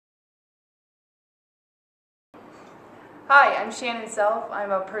Hi, I'm Shannon Self.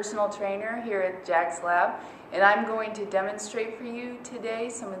 I'm a personal trainer here at JAX Lab, and I'm going to demonstrate for you today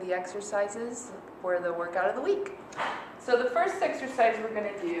some of the exercises for the workout of the week. So the first exercise we're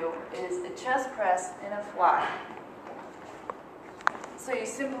going to do is a chest press and a fly. So you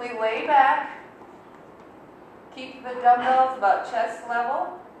simply lay back, keep the dumbbells about chest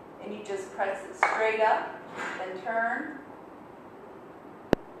level, and you just press it straight up, then turn,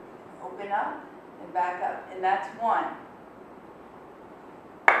 open up, and back up. And that's 1.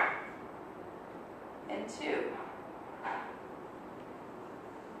 And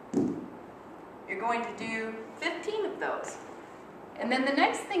 2. You're going to do 15 of those. And then the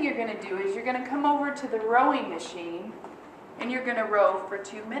next thing you're going to do is you're going to come over to the rowing machine and you're going to row for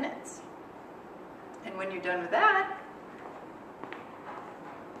 2 minutes. And when you're done with that,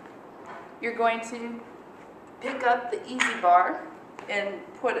 you're going to pick up the easy bar and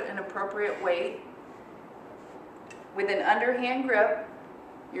put an appropriate weight. With an underhand grip,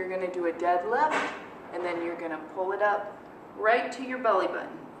 you're going to do a deadlift, and then you're going to pull it up right to your belly button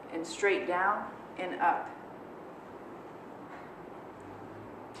and straight down and up.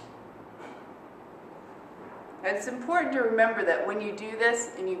 And it's important to remember that when you do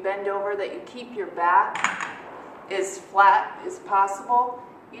this and you bend over, that you keep your back as flat as possible.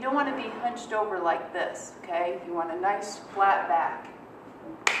 You don't want to be hunched over like this, okay? You want a nice flat back.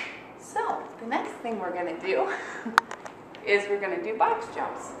 So the next thing we're going to do is we're going to do box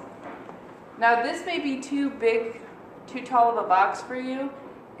jumps. Now this may be too tall of a box for you,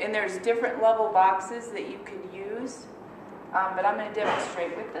 and there's different level boxes that you can use, but I'm going to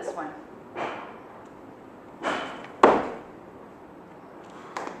demonstrate with this one.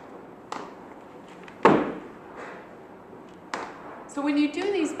 So when you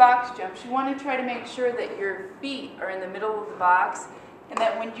do these box jumps, you want to try to make sure that your feet are in the middle of the box, and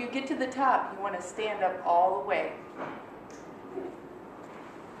that when you get to the top, you want to stand up all the way.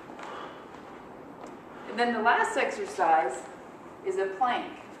 And then the last exercise is a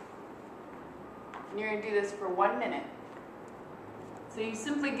plank. And you're going to do this for 1 minute. So you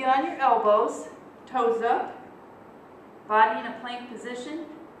simply get on your elbows, toes up, body in a plank position,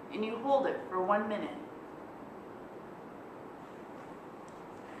 and you hold it for 1 minute.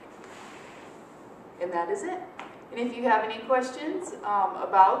 And that is it. And if you have any questions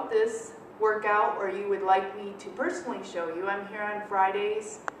about this workout, or you would like me to personally show you, I'm here on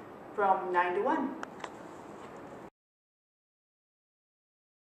Fridays from 9 to 1.